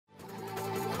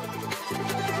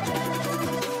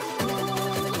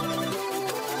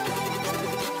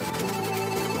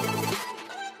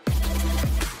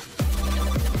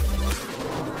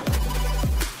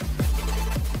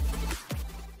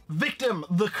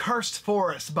The Cursed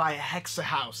Forest by Hexa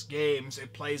House Games.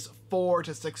 It plays 4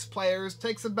 to 6 players,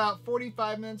 takes about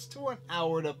 45 minutes to an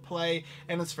hour to play,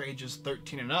 and it's for ages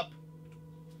 13 and up,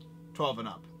 12 and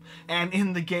up. And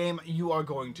in the game, you are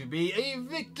going to be a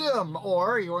victim,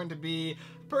 or you're going to be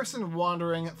a person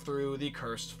wandering through the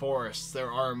Cursed Forest.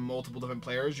 There are multiple different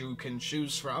players you can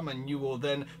choose from, and you will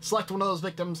then select one of those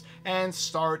victims and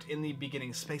start in the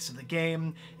beginning space of the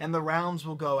game, and the rounds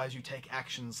will go as you take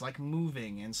actions like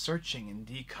moving and searching and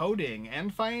decoding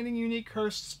and finding unique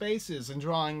cursed spaces and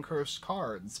drawing cursed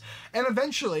cards. And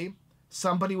eventually,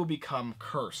 somebody will become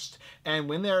cursed, and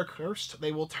when they're cursed,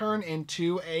 they will turn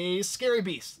into a scary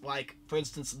beast, like, for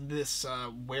instance, this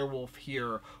werewolf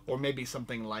here, or maybe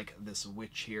something like this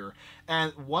witch here.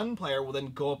 And one player will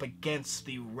then go up against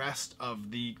the rest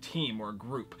of the team or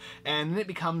group, and then it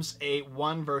becomes a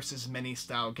one versus many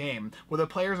style game, where the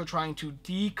players are trying to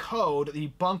decode the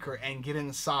bunker and get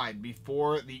inside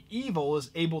before the evil is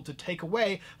able to take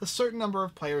away a certain number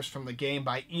of players from the game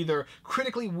by either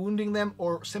critically wounding them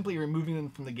or simply removing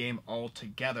them from the game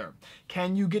altogether.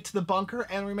 Can you get to the bunker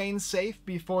and remain safe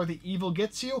before the evil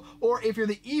gets you? Or if you're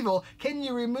the evil, can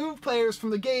you remove players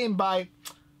from the game by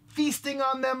feasting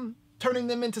on them, turning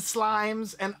them into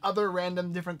slimes, and other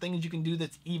random different things you can do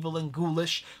that's evil and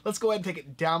ghoulish? Let's go ahead and take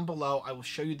it down below. I will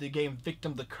show you the game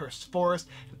Victim the Cursed Forest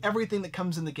and everything that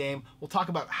comes in the game. We'll talk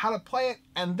about how to play it,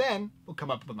 and then we'll come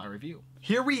up with my review.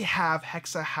 Here we have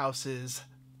Hexa House's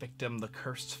Victim the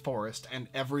Cursed Forest and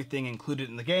everything included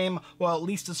in the game, well, at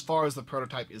least as far as the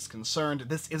prototype is concerned.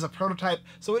 This is a prototype,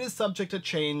 so it is subject to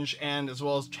change, and as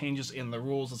well as changes in the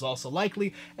rules is also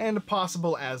likely and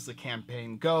possible as the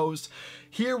campaign goes.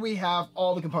 Here we have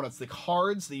all the components, the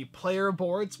cards, the player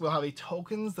boards. We'll have the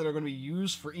tokens that are going to be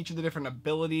used for each of the different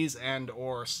abilities and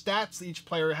or stats that each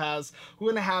player has.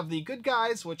 We're going to have the good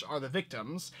guys, which are the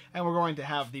victims, and we're going to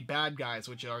have the bad guys,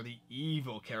 which are the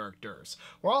evil characters.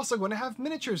 We're also going to have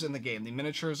miniatures in the game. The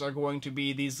miniatures are going to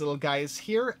be these little guys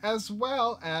here, as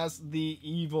well as the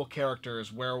evil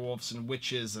characters, werewolves and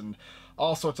witches and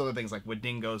all sorts of other things like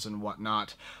Wendigos and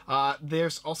whatnot.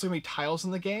 There's also going to be tiles in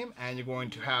the game, and you're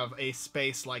going to have a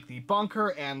space like the bunker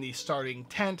and the starting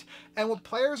tent. And what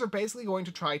players are basically going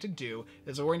to try to do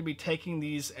is they're going to be taking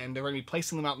these and they're going to be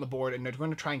placing them out on the board, and they're going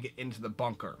to try and get into the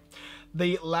bunker.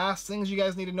 The last things you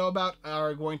guys need to know about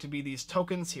are going to be these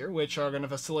tokens here, which are going to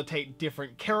facilitate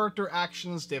different character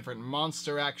actions, different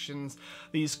monster actions.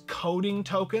 These coding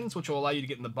tokens, which will allow you to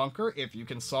get in the bunker if you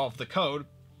can solve the code.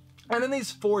 And then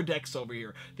these 4 decks over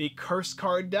here. The curse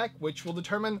card deck, which will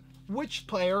determine which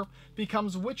player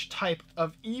becomes which type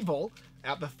of evil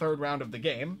at the 3rd round of the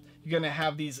game. You're going to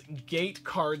have these gate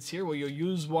cards here, where you'll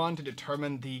use one to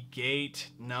determine the gate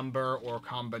number or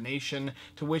combination,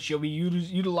 to which you'll be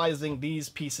utilizing these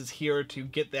pieces here to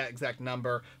get that exact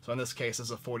number. So in this case,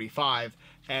 it's a 45.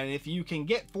 And if you can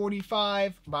get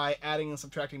 45 by adding and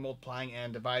subtracting, multiplying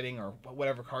and dividing, or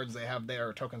whatever cards they have there,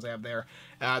 or tokens they have there,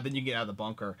 then you get out of the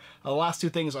bunker. The last 2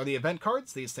 things are the event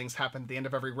cards. These things happen at the end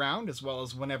of every round, as well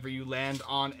as whenever you land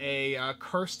on a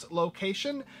cursed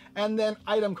location. And then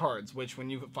item cards, which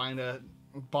when you find a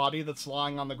body that's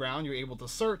lying on the ground, you're able to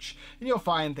search, and you'll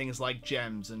find things like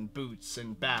gems and boots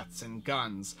and bats and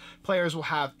guns. Players will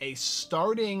have a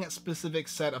starting specific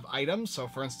set of items. So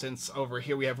for instance, over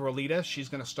here we have Rolita. She's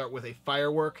going to start with a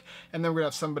firework, and then we're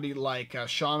going to have somebody like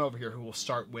Sean over here who will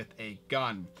start with a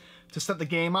gun. To set the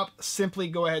game up, simply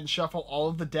go ahead and shuffle all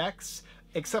of the decks,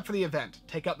 except for the event.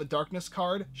 Take out the darkness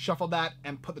card, shuffle that,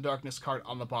 and put the darkness card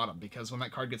on the bottom, because when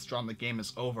that card gets drawn, the game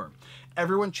is over.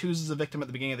 Everyone chooses a victim at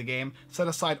the beginning of the game. Set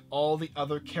aside all the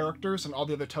other characters and all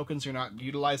the other tokens you're not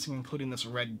utilizing, including this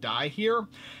red die here.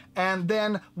 And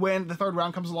then when the 3rd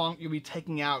round comes along, you'll be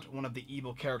taking out one of the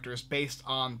evil characters based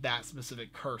on that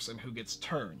specific curse and who gets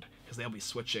turned, because they'll be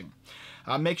switching.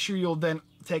 Make sure you'll then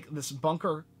take this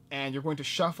bunker, and you're going to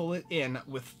shuffle it in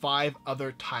with 5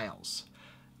 other tiles.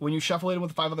 When you shuffle it in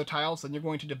with 5 other tiles, then you're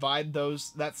going to divide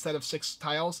that set of 6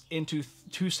 tiles into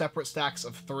 2 separate stacks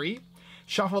of 3.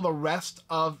 Shuffle the rest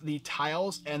of the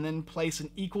tiles, and then place an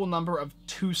equal number of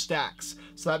 2 stacks.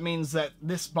 So that means that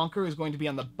this bunker is going to be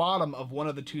on the bottom of one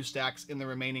of the 2 stacks in the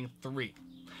remaining 3.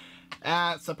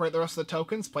 Separate the rest of the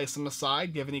tokens, place them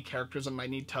aside, give any characters that might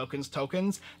need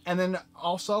tokens, and then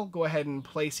also go ahead and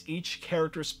place each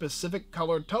character's specific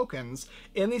colored tokens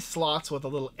in these slots with a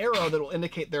little arrow that will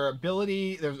indicate their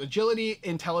ability. There's agility,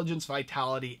 intelligence,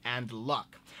 vitality, and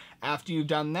luck. After you've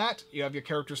done that, you have your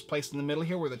characters placed in the middle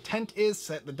here where the tent is.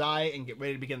 Set the die and get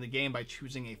ready to begin the game by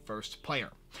choosing a first player.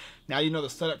 Now you know the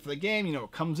setup for the game, you know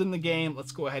what comes in the game.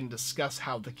 Let's go ahead and discuss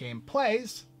how the game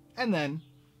plays, and then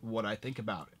what I think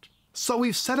about it. So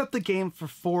we've set up the game for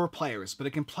 4 players, but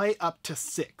it can play up to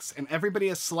 6, and everybody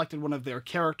has selected one of their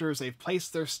characters, they've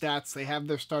placed their stats, they have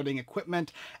their starting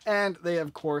equipment, and they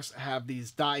of course have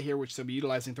these die here, which they'll be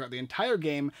utilizing throughout the entire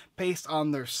game based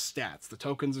on their stats. The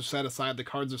tokens are set aside, the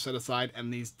cards are set aside,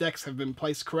 and these decks have been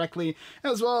placed correctly,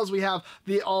 as well as we have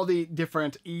all the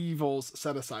different evils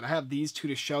set aside. I have these 2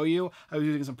 to show you. I was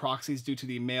using some proxies due to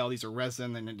the mail. These are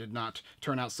resin, and it did not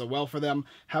turn out so well for them.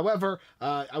 However,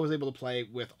 I was able to play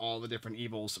with all the different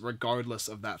evils regardless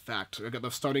of that fact. I've got the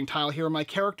starting tile here of my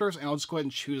characters, and I'll just go ahead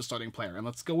and choose a starting player. And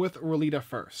let's go with Rolita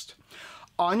first.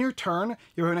 On your turn,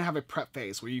 you're going to have a prep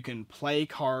phase where you can play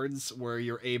cards, where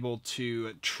you're able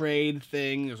to trade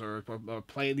things or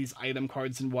play these item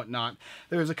cards and whatnot.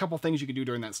 There's a couple things you can do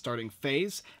during that starting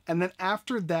phase. And then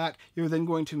after that, you're then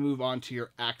going to move on to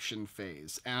your action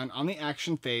phase. And on the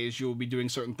action phase, you'll be doing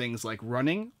certain things like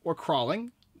running or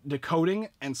crawling, decoding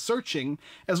and searching,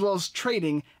 as well as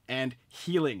trading and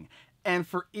healing. And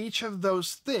for each of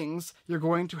those things, you're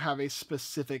going to have a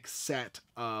specific set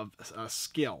of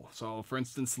skill. So for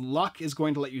instance, luck is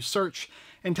going to let you search,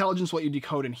 intelligence will let you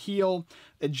decode and heal,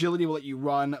 agility will let you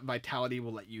run, vitality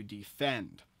will let you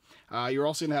defend. You're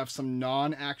also going to have some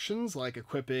non-actions like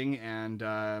equipping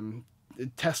and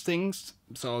testings.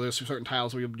 So there's certain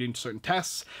tiles where you'll be doing certain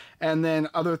tests, and then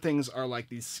other things are like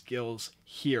these skills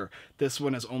here. This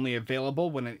one is only available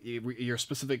when your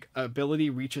specific ability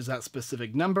reaches that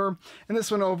specific number, and this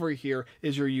one over here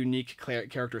is your unique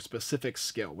character specific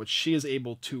skill, which she is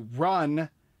able to run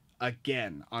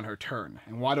again on her turn.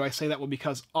 And why do I say that? Well,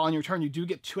 because on your turn you do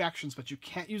get 2 actions, but you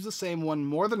can't use the same one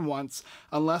more than once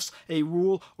unless a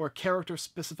rule or a character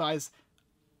specifies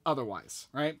otherwise,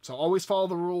 right? So always follow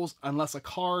the rules unless a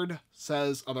card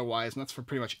says otherwise, and that's for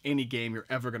pretty much any game you're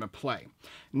ever going to play.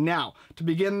 Now, to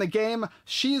begin the game,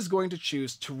 she is going to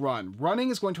choose to run.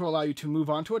 Running is going to allow you to move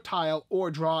onto a tile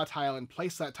or draw a tile and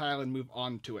place that tile and move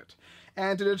on to it.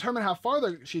 And to determine how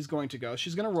farther she's going to go,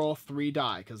 she's going to roll 3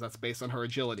 die, because that's based on her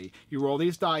agility. You roll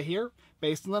these die here,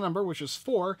 based on the number, which is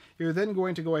 4. You're then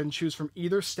going to go ahead and choose from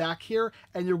either stack here,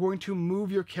 and you're going to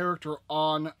move your character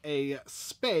on a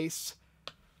space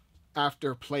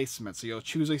after placement. So you'll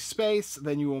choose a space,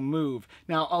 then you will move.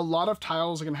 Now, a lot of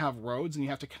tiles are going to have roads, and you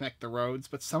have to connect the roads,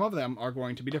 but some of them are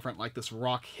going to be different, like this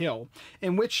rock hill,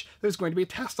 in which there's going to be a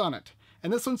test on it.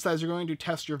 And this one says you're going to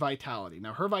test your vitality.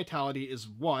 Now, her vitality is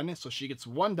 1, so she gets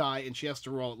 1 die, and she has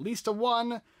to roll at least a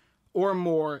 1 or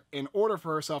more in order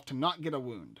for herself to not get a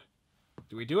wound.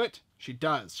 Do we do it? She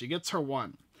does. She gets her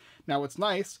 1. Now, what's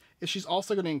nice is she's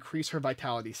also going to increase her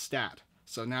vitality stat.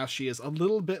 So now she is a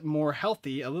little bit more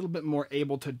healthy, a little bit more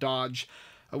able to dodge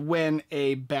when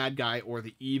a bad guy or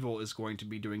the evil is going to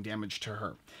be doing damage to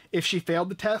her. If she failed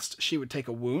the test, she would take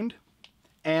a wound,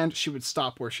 and she would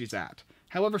stop where she's at.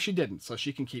 However, she didn't, so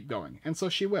she can keep going, and so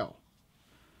she will.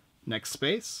 Next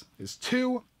space is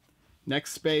 2.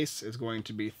 Next space is going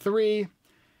to be 3.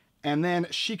 And then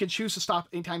she can choose to stop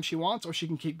anytime she wants, or she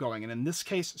can keep going. And in this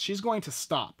case, she's going to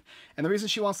stop. And the reason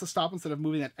she wants to stop instead of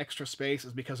moving that extra space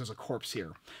is because there's a corpse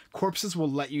here. Corpses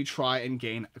will let you try and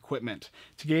gain equipment.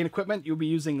 To gain equipment, you'll be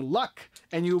using luck,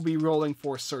 and you'll be rolling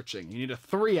for searching. You need a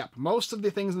 3-up. Most of the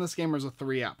things in this game is a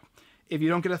 3-up. If you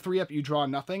don't get a 3-up, you draw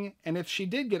nothing. And if she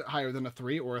did get higher than a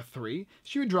 3 or a 3,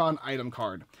 she would draw an item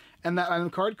card. And that item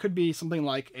card could be something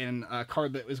like a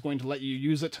card that is going to let you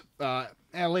use it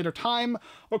at a later time,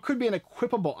 or could be an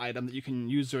equipable item that you can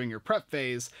use during your prep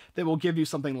phase that will give you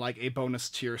something like a bonus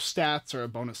to your stats or a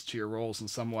bonus to your rolls in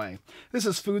some way. This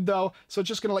is food though, so it's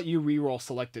just going to let you reroll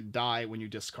selected die when you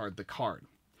discard the card.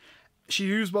 She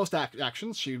used most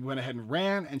actions. She went ahead and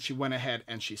ran, and she went ahead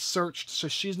and she searched. So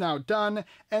she's now done,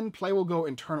 and play will go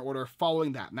in turn order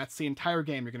following that. And that's the entire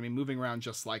game. You're going to be moving around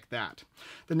just like that.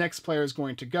 The next player is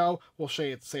going to go. We'll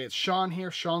say it's Sean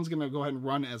here. Sean's going to go ahead and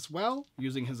run as well,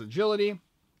 using his agility.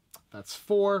 That's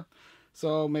 4.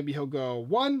 So maybe he'll go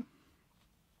 1.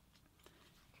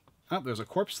 Oh, there's a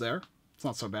corpse there. It's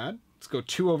not so bad. Let's go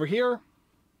 2 over here.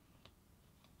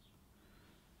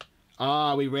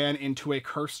 We ran into a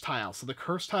curse tile. So the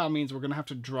curse tile means we're going to have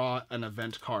to draw an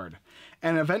event card.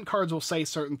 And event cards will say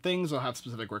certain things. They'll have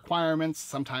specific requirements.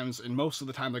 Sometimes, and most of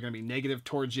the time, they're going to be negative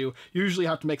towards you. You usually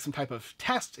have to make some type of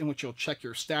test in which you'll check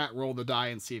your stat, roll the die,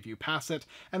 and see if you pass it.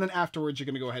 And then afterwards, you're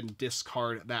going to go ahead and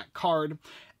discard that card.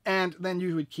 And then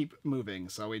you would keep moving.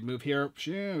 So we'd move here.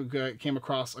 Came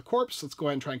across a corpse. Let's go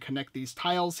ahead and try and connect these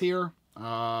tiles here.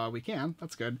 We can.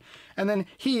 That's good. And then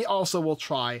he also will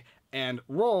try and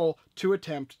roll to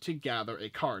attempt to gather a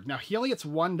card. Now, he only gets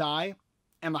 1 die,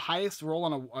 and the highest roll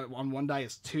on 1 die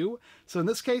is 2. So in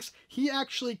this case, he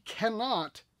actually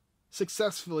cannot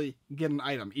successfully get an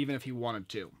item, even if he wanted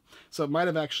to. So it might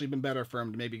have actually been better for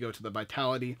him to maybe go to the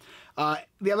Vitality.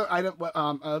 The other item,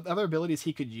 other abilities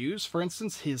he could use, for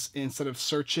instance, instead of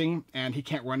searching, and he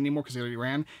can't run anymore because he already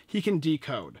ran, he can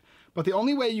decode. But the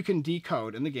only way you can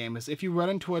decode in the game is if you run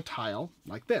into a tile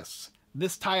like this.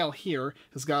 This tile here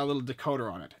has got a little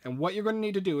decoder on it. And what you're going to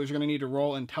need to do is you're going to need to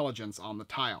roll intelligence on the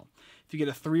tile. If you get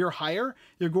a 3 or higher,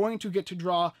 you're going to get to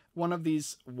draw one of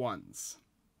these 1s.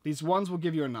 These 1s will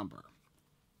give you a number.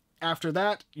 After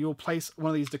that, you'll place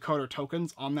one of these decoder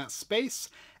tokens on that space,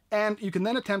 and you can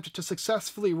then attempt to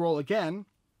successfully roll again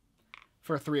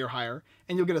for a 3 or higher,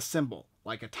 and you'll get a symbol,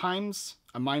 like a times,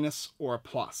 a minus, or a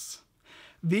plus.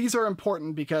 These are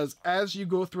important because as you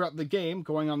go throughout the game,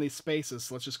 going on these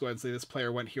spaces, let's just go ahead and say this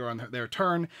player went here on their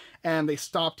turn, and they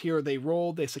stopped here, they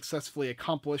rolled, they successfully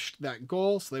accomplished that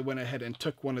goal, so they went ahead and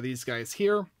took one of these guys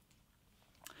here.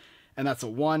 And that's a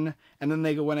 1. And then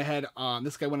they went ahead,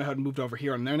 this guy went ahead and moved over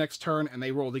here on their next turn, and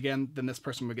they rolled again. Then this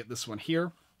person would get this one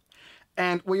here.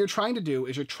 And what you're trying to do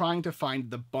is you're trying to find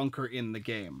the bunker in the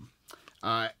game.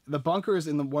 The bunker is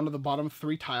in one of the bottom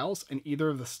 3 tiles in either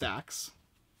of the stacks.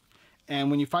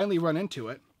 And when you finally run into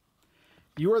it,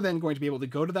 you are then going to be able to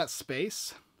go to that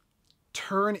space,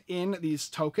 turn in these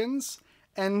tokens,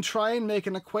 and try and make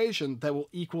an equation that will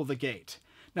equal the gate.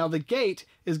 Now the gate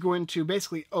is going to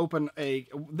basically open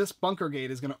this bunker gate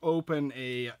is going to open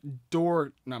a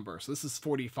door number. So this is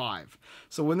 45.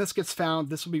 So when this gets found,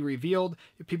 this will be revealed.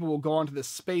 People will go onto this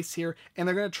space here, and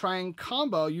they're going to try and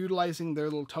combo utilizing their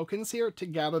little tokens here to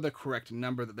gather the correct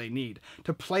number that they need.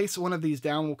 To place one of these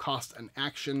down will cost an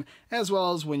action, as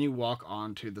well as when you walk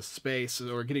onto the space,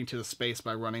 or getting to the space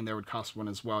by running there would cost one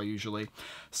as well usually.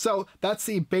 So that's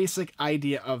the basic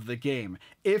idea of the game.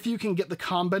 If you can get the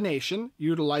combination,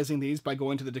 utilizing these by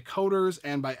going to the decoders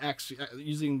and by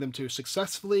using them to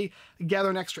successfully gather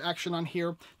an extra action on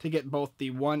here to get both the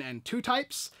 1 and 2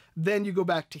 types, then you go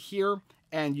back to here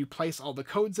and you place all the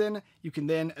codes in. You can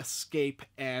then escape,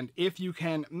 and if you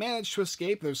can manage to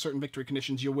escape, there's certain victory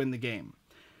conditions, you'll win the game.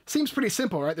 Seems pretty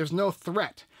simple, right? There's no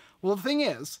threat. Well, the thing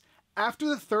is, after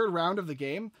the 3rd round of the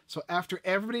game, so after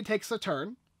everybody takes a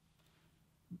turn,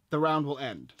 the round will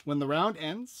end. When the round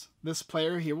ends, this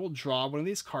player here will draw one of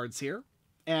these cards here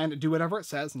and do whatever it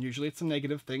says, and usually it's a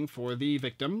negative thing for the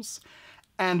victims,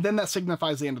 and then that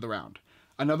signifies the end of the round.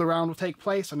 Another round will take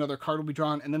place, another card will be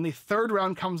drawn, and then the 3rd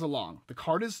round comes along. The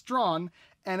card is drawn,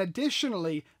 and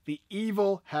additionally, the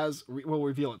evil will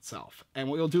reveal itself. And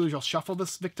what you'll do is you'll shuffle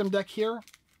this victim deck here,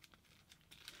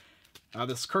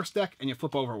 this curse deck, and you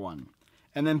flip over one.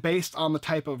 And then based on the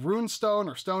type of rune stone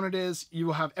or stone it is, you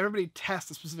will have everybody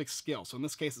test a specific skill. So in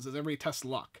this case, it says everybody tests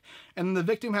luck. And the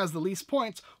victim who has the least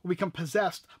points will become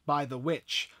possessed by the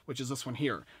witch, which is this one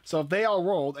here. So if they all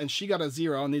rolled and she got a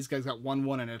 0 and these guys got 1,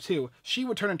 1, and a 2, she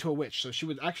would turn into a witch. So she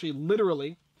would actually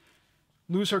literally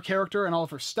lose her character and all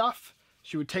of her stuff.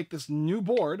 She would take this new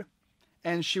board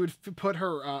and she would put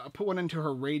one into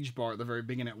her rage bar at the very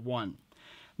beginning at 1.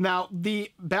 Now,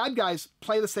 the bad guys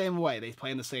play the same way. They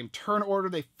play in the same turn order,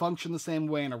 they function the same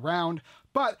way in a round,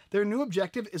 but their new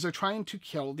objective is they're trying to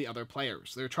kill the other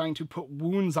players. They're trying to put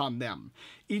wounds on them.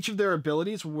 Each of their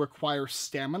abilities will require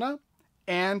stamina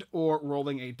and or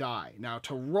rolling a die. Now,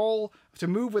 to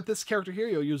move with this character here,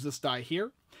 you'll use this die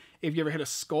here. If you ever hit a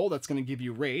skull, that's going to give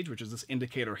you rage, which is this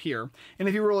indicator here. And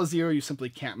if you roll a 0, you simply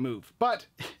can't move. But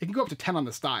it can go up to 10 on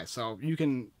this die, so you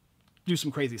can do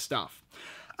some crazy stuff.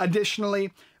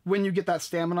 Additionally, when you get that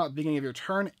stamina at the beginning of your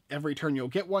turn, every turn you'll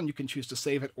get one. You can choose to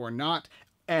save it or not.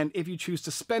 And if you choose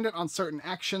to spend it on certain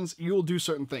actions, you'll do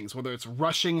certain things, whether it's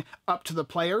rushing up to the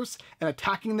players and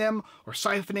attacking them, or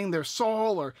siphoning their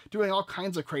soul, or doing all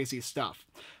kinds of crazy stuff.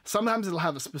 Sometimes it'll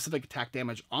have a specific attack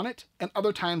damage on it, and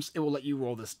other times it will let you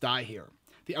roll this die here.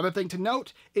 The other thing to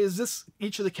note is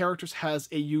each of the characters has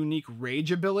a unique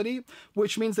rage ability,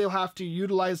 which means they'll have to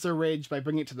utilize their rage by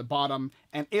bringing it to the bottom,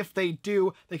 and if they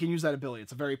do, they can use that ability.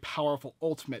 It's a very powerful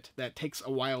ultimate that takes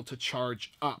a while to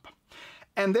charge up.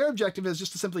 And their objective is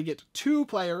just to simply get 2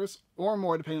 players, or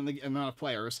more depending on the amount of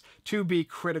players, to be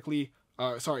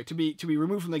to be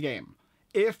removed from the game.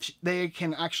 If they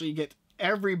can actually get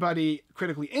everybody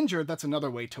critically injured, that's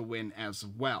another way to win as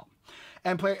well.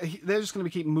 And they're just going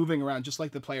to keep moving around just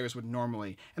like the players would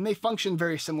normally. And they function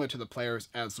very similar to the players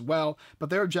as well, but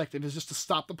their objective is just to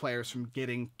stop the players from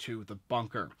getting to the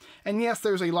bunker. And yes,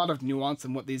 there's a lot of nuance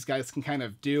in what these guys can kind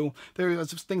of do.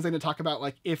 There's things I need to talk about,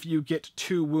 like if you get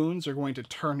 2 wounds, you're going to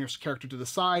turn your character to the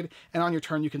side, and on your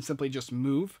turn you can simply just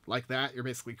move like that. You're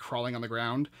basically crawling on the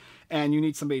ground, and you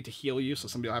need somebody to heal you, so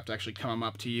somebody will have to actually come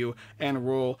up to you and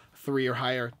roll 3 or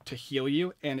higher to heal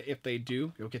you, and if they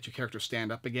do, you'll get your character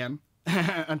stand up again.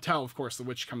 until, of course, the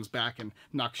witch comes back and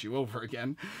knocks you over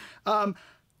again.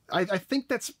 I think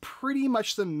that's pretty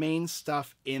much the main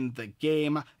stuff in the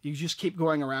game. You just keep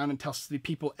going around until the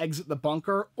people exit the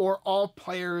bunker, or all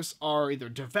players are either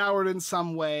devoured in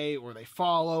some way or they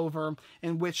fall over,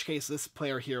 in which case this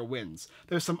player here wins.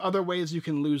 There's some other ways you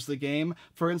can lose the game.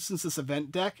 For instance, this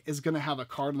event deck is going to have a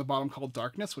card on the bottom called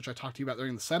Darkness, which I talked to you about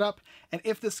during the setup, and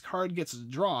if this card gets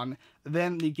drawn,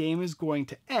 then the game is going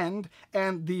to end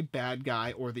and the bad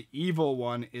guy or the evil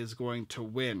one is going to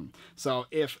win. So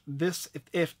if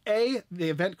A, the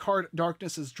event card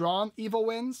Darkness is drawn, evil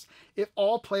wins. If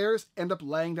all players end up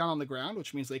laying down on the ground,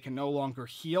 which means they can no longer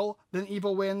heal, then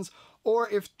evil wins. Or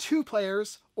if 2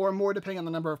 players, or more depending on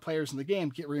the number of players in the game,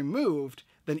 get removed,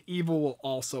 then evil will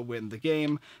also win the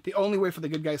game. The only way for the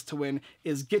good guys to win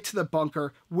is get to the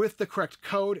bunker with the correct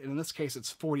code, and in this case it's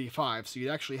 45, so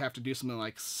you'd actually have to do something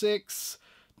like 6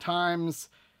 times,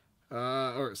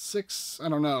 or 6, I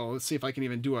don't know, let's see if I can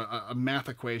even do a math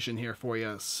equation here for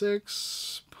you.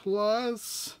 6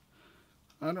 plus,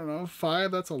 I don't know,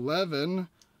 5, that's 11,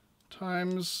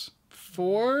 times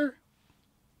 4?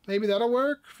 Maybe that'll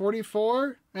work?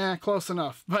 44? Close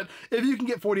enough. But if you can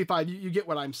get 45, you get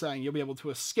what I'm saying. You'll be able to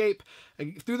escape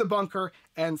through the bunker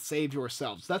and save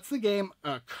yourselves. That's the game,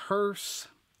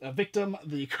 Victim,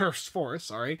 the Cursed Forest,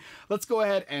 sorry. Let's go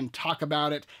ahead and talk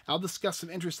about it. I'll discuss some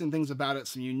interesting things about it,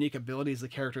 some unique abilities the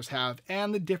characters have,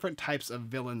 and the different types of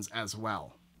villains as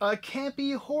well. A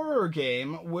campy horror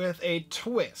game with a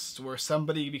twist where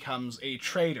somebody becomes a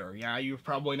traitor. Yeah, you've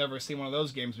probably never seen one of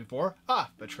those games before.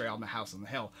 Betrayal in the House on the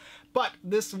Hill. But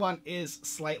this one is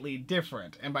slightly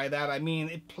different, and by that I mean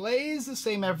it plays the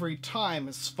same every time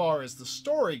as far as the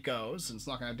story goes, and it's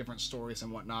not going to have different stories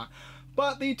and whatnot.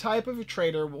 But the type of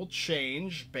traitor will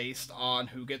change based on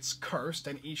who gets cursed,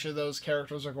 and each of those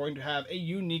characters are going to have a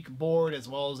unique board as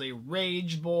well as a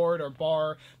rage board or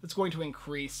bar that's going to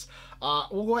increase.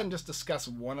 We'll go ahead and just discuss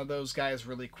one of those guys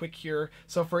really quick here.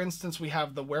 So for instance, we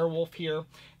have the werewolf here,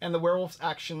 and the werewolf's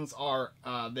actions are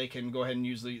they can go ahead and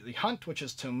use the hunt, which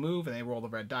is to move, and they roll the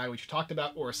red die, which you talked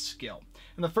about, or a skill.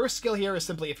 And the first skill here is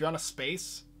simply if you're on a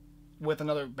space with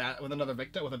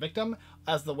a victim,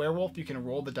 as the werewolf, you can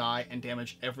roll the die and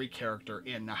damage every character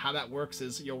in. Now, how that works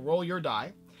is you'll roll your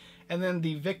die, and then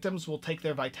the victims will take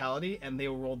their vitality and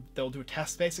they'll do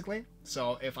tests basically.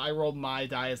 So if I rolled my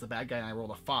die as the bad guy and I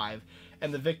rolled a 5,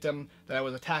 and the victim that I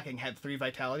was attacking had 3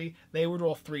 vitality, they would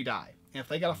roll 3 die. And if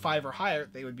they got a 5 or higher,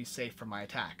 they would be safe from my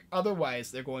attack.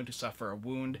 Otherwise, they're going to suffer a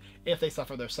wound. If they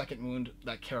suffer their second wound,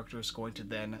 that character is going to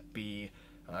then be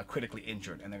critically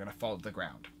injured, and they're going to fall to the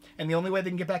ground. And the only way they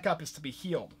can get back up is to be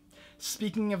healed.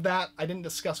 Speaking of that, I didn't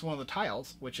discuss one of the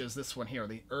tiles, which is this one here,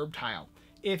 the herb tile.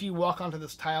 If you walk onto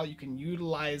this tile, you can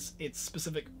utilize its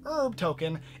specific herb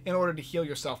token in order to heal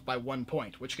yourself by 1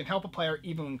 point, which can help a player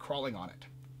even when crawling on it.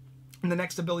 And the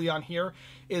next ability on here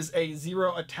is a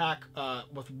 0 attack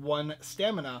with 1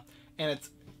 stamina, and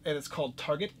it's called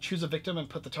Target. Choose a victim and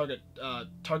put the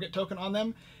target token on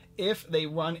them. If they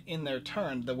run in their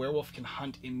turn, the werewolf can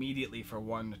hunt immediately for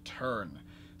 1 turn.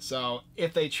 So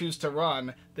if they choose to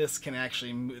run, this can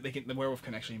actually the werewolf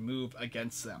can actually move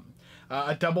against them.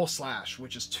 A double slash,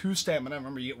 which is 2 stamina.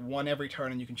 Remember, you get 1 every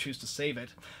turn, and you can choose to save it.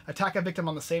 Attack a victim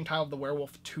on the same tile of the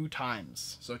werewolf 2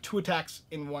 times. So 2 attacks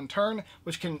in 1 turn,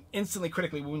 which can instantly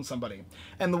critically wound somebody.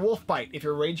 And the wolf bite, if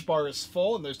your rage bar is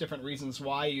full, and there's different reasons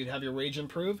why you'd have your rage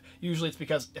improve. Usually it's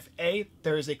because if A,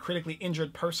 there is a critically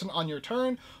injured person on your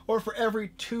turn, or for every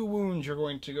 2 wounds you're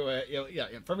going to go,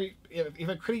 if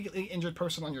a critically injured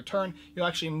person on your turn, you'll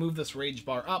actually move this rage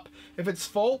bar up. If it's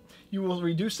full, you will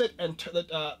reduce it and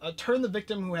turn the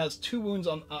victim who has 2 wounds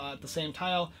on at the same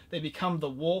tile. They become the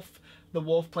wolf. The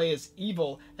wolf play is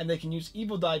evil, and they can use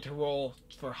evil die to roll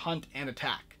for hunt and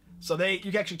attack. So you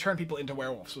can actually turn people into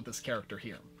werewolves with this character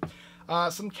here.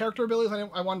 Some character abilities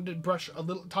I wanted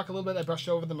to talk a little bit. I brushed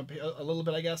over them a little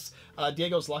bit, I guess.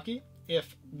 Diego's lucky.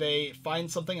 If they find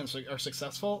something and are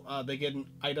successful, they get an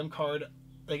item card.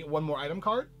 They get 1 more item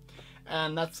card,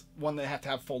 and that's one they have to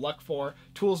have full luck for.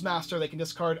 Tools Master, they can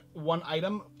discard 1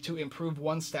 item to improve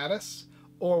 1 status,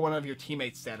 or one of your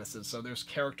teammates' statuses. So there's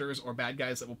characters or bad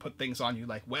guys that will put things on you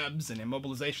like webs and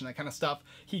immobilization, that kind of stuff.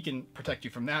 He can protect you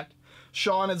from that.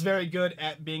 Sean is very good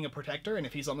at being a protector, and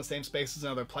if he's on the same space as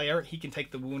another player, he can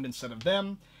take the wound instead of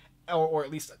them, or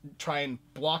at least try and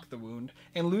block the wound.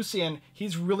 And Lucien,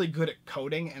 he's really good at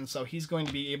coding, and so he's going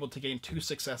to be able to gain 2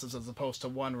 successes as opposed to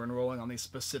 1 when rolling on these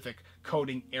specific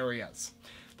coding areas.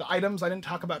 The items I didn't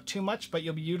talk about too much, but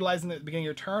you'll be utilizing them at the beginning of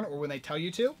your turn or when they tell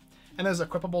you to. And there's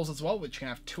equipables as well, which you can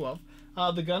have 2 of.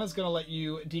 The gun is going to let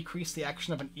you decrease the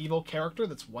action of an evil character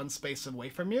that's one space away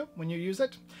from you when you use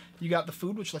it. You got the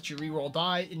food, which lets you reroll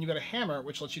die, and you got a hammer,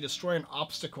 which lets you destroy an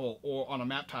obstacle or on a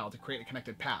map tile to create a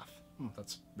connected path.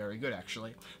 That's very good,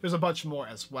 actually. There's a bunch more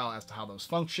as well as to how those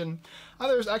function.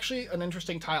 There's actually an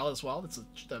interesting tile as well. It's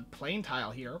the plain tile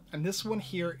here, and this one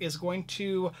here is going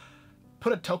to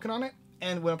put a token on it,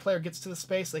 and when a player gets to the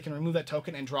space, they can remove that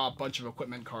token and draw a bunch of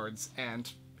equipment cards,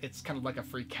 and it's kind of like a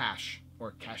free cache,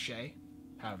 or cache,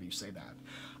 however you say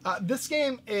that. This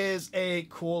game is a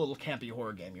cool little campy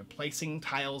horror game. You're placing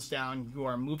tiles down, you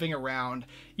are moving around,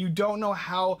 you don't know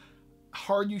how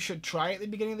hard you should try at the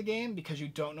beginning of the game because you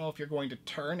don't know if you're going to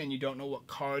turn and you don't know what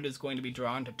card is going to be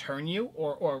drawn to turn you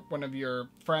or one of your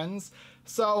friends.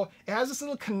 So it has this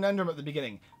little conundrum at the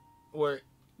beginning where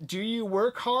do you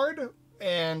work hard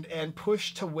and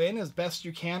push to win as best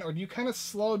you can, or do you kind of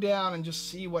slow down and just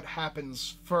see what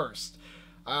happens first?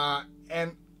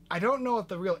 And I don't know what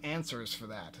the real answer is for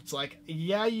that. It's like,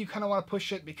 yeah, you kind of want to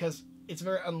push it because it's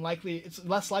very unlikely, it's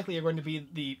less likely you're going to be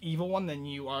the evil one than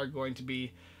you are going to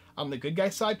be on the good guy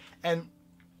side, and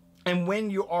when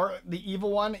you are the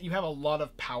evil one, you have a lot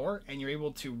of power and you're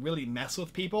able to really mess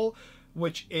with people,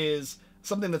 which is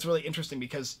something that's really interesting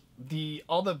because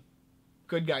all the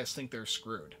good guys think they're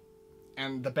screwed,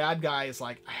 and the bad guy is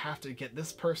like, I have to get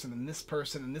this person and this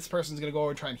person and this person's gonna go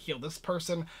over and try and heal this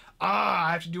person.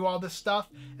 I have to do all this stuff,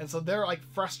 and so they're like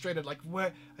frustrated, like,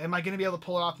 what am I gonna be able to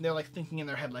pull it off? And they're like thinking in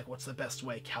their head, like, what's the best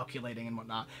way, calculating and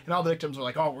whatnot, and all the victims are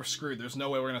like, oh, we're screwed, there's no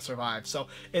way we're gonna survive. So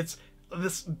it's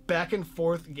this back and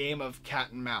forth game of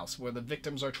cat and mouse where the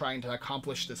victims are trying to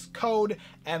accomplish this code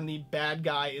and the bad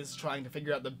guy is trying to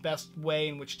figure out the best way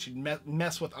in which to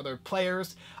mess with other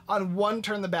players. On one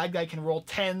turn, the bad guy can roll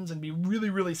 10s and be really,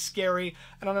 really scary,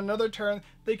 and on another turn,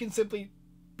 they can simply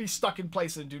be stuck in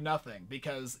place and do nothing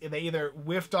because they either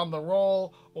whiffed on the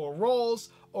roll or rolls,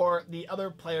 or the other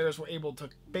players were able to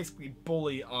basically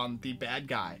bully on the bad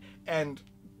guy. And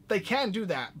they can do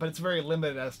that, but it's very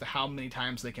limited as to how many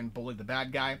times they can bully the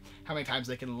bad guy, how many times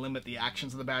they can limit the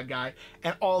actions of the bad guy,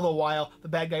 and all the while, the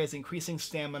bad guy is increasing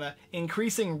stamina,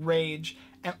 increasing rage,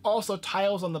 and also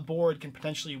tiles on the board can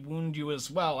potentially wound you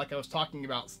as well, like I was talking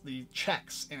about the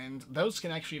checks, and those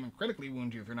can actually even critically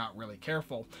wound you if you're not really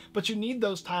careful. But you need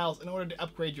those tiles in order to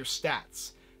upgrade your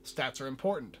stats. Stats are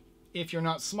important. If you're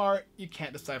not smart, you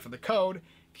can't decipher the code.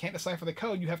 If you can't decipher the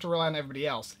code, you have to rely on everybody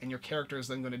else, and your character is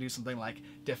then going to do something like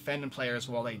defend players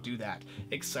while they do that,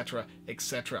 etc.,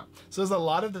 etc. So there's a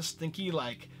lot of this thinky,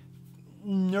 like,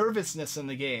 nervousness in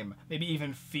the game, maybe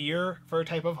even fear for a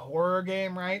type of horror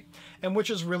game, right? And which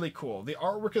is really cool. The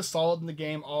artwork is solid in the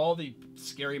game, all the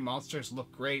scary monsters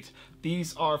look great.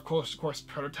 These are, of course,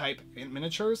 prototype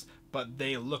miniatures, but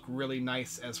they look really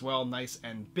nice as well, nice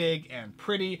and big and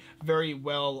pretty, very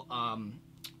well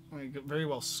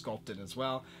sculpted as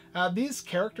well. These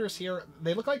characters here,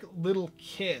 they look like little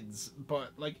kids,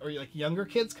 but like younger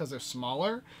kids because they're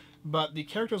smaller, but the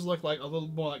characters look like a little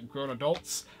more like grown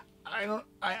adults. I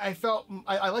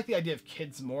like the idea of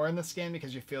kids more in this game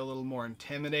because you feel a little more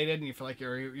intimidated and you feel like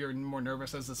you're more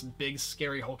nervous as this big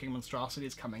scary hulking monstrosity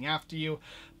is coming after you.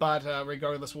 But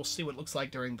regardless, we'll see what it looks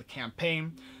like during the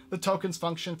campaign. The tokens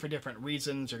function for different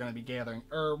reasons. You're going to be gathering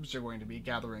herbs, you're going to be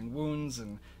gathering wounds,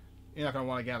 and you're not going to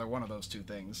want to gather one of those two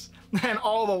things. And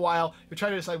all the while, you're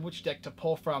trying to decide which deck to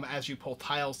pull from as you pull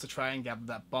tiles to try and gather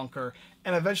that bunker.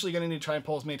 And eventually you're going to need to try and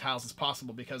pull as many tiles as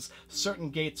possible because certain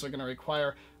gates are going to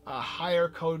require a higher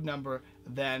code number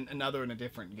than another in a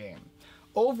different game.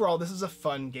 Overall, this is a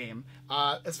fun game.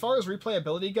 As far as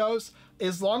replayability goes,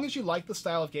 as long as you like the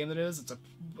style of game that it is,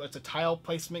 it's a tile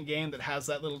placement game that has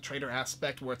that little trader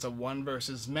aspect where it's a one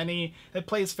versus many. It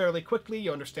plays fairly quickly.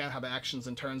 You understand how the actions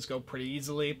and turns go pretty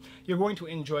easily. You're going to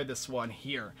enjoy this one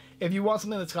here. If you want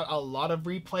something that's got a lot of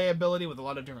replayability with a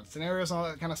lot of different scenarios and all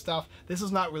that kind of stuff, this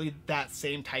is not really that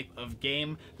same type of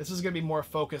game. This is going to be more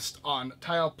focused on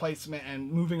tile placement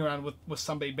and moving around with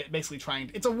somebody basically trying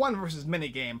to... It's a one versus many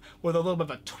game with a little bit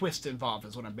of a twist involved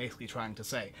is what I'm basically trying to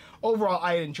say. Overall,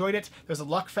 I enjoyed it. There's a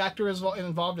luck factor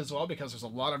involved as well because there's a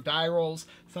lot of die rolls.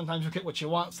 Sometimes you get what you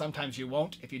want, sometimes you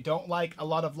won't. If you don't like a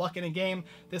lot of luck in a game,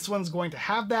 this one's going to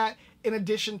have that. In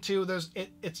addition to,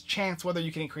 it's chance whether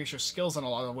you can increase your skills in a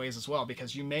lot of ways as well,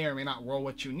 because you may or may not roll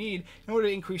what you need in order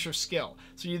to increase your skill.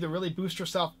 So you either really boost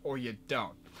yourself or you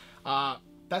don't.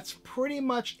 That's pretty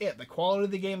much it. The quality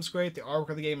of the game is great. The artwork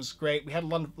of the game is great. We had a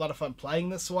lot of fun playing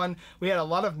this one. We had a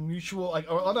lot of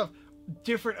a lot of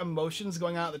different emotions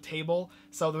going on at the table.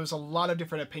 So there was a lot of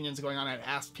different opinions going on. I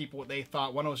asked people what they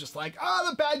thought. One was just like,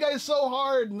 the bad guy's so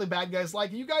hard. And the bad guy's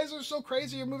like, you guys are so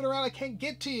crazy. You're moving around. I can't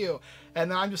get to you.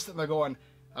 And then I'm just sitting there going,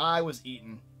 I was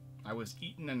eaten. I was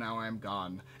eaten and now I'm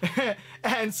gone.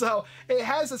 And so it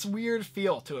has this weird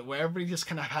feel to it where everybody just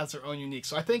kind of has their own unique.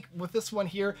 So I think with this one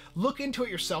here, look into it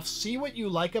yourself, see what you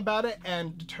like about it,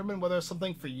 and determine whether it's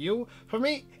something for you. For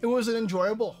me, it was an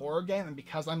enjoyable horror game, and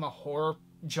because I'm a horror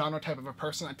genre type of a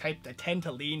person, I tend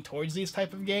to lean towards these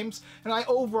type of games, and I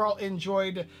overall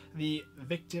enjoyed The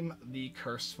Victim, The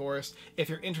Cursed Forest. If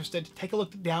you're interested, take a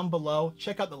look down below,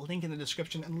 check out the link in the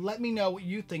description, and let me know what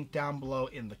you think down below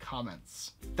in the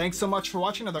comments. Thanks so much for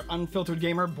watching another Unfiltered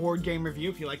Gamer board game review.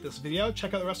 If you like this video,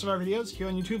 check out the rest of our videos here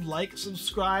on YouTube. Like,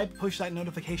 subscribe, push that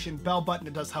notification bell button.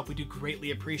 It does help. We do greatly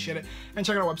appreciate it. And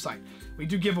check out our website. We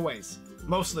do giveaways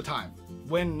most of the time,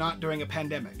 when not during a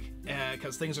pandemic,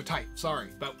 because things are tight, sorry,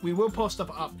 but we will post stuff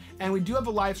up. And we do have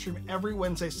a live stream every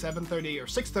Wednesday, 7:30 or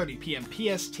 6:30 p.m.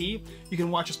 PST. You can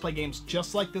watch us play games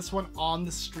just like this one on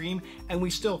the stream, and we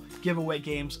still give away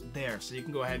games there, so you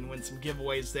can go ahead and win some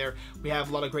giveaways there. We have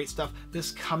a lot of great stuff.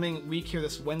 This coming week here,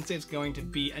 this Wednesday, is going to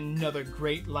be another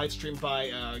great live stream by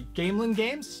Gamelin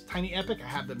Games, Tiny Epic. I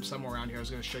have them somewhere around here. I was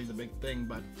going to show you the big thing,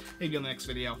 but maybe on the next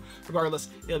video. Regardless,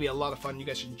 it'll be a lot of fun. You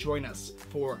guys should join us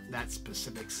for that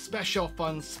specific special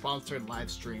fun sponsored live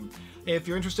stream. If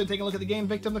you're interested in taking a look at the game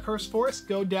Victim, The Cursed Forest,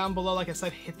 go down below. Like I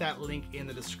said, hit that link in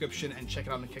the description and check it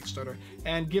out on the Kickstarter,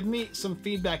 and give me some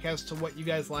feedback as to what you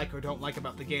guys like or don't like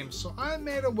about the game, so I'm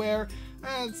made aware.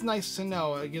 It's nice to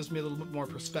know. It gives me a little bit more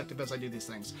perspective as I do these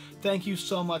things. Thank you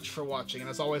so much for watching, and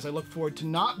as always, I look forward to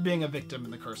not being a victim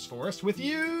in The Cursed Forest with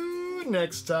you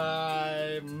next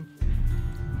time.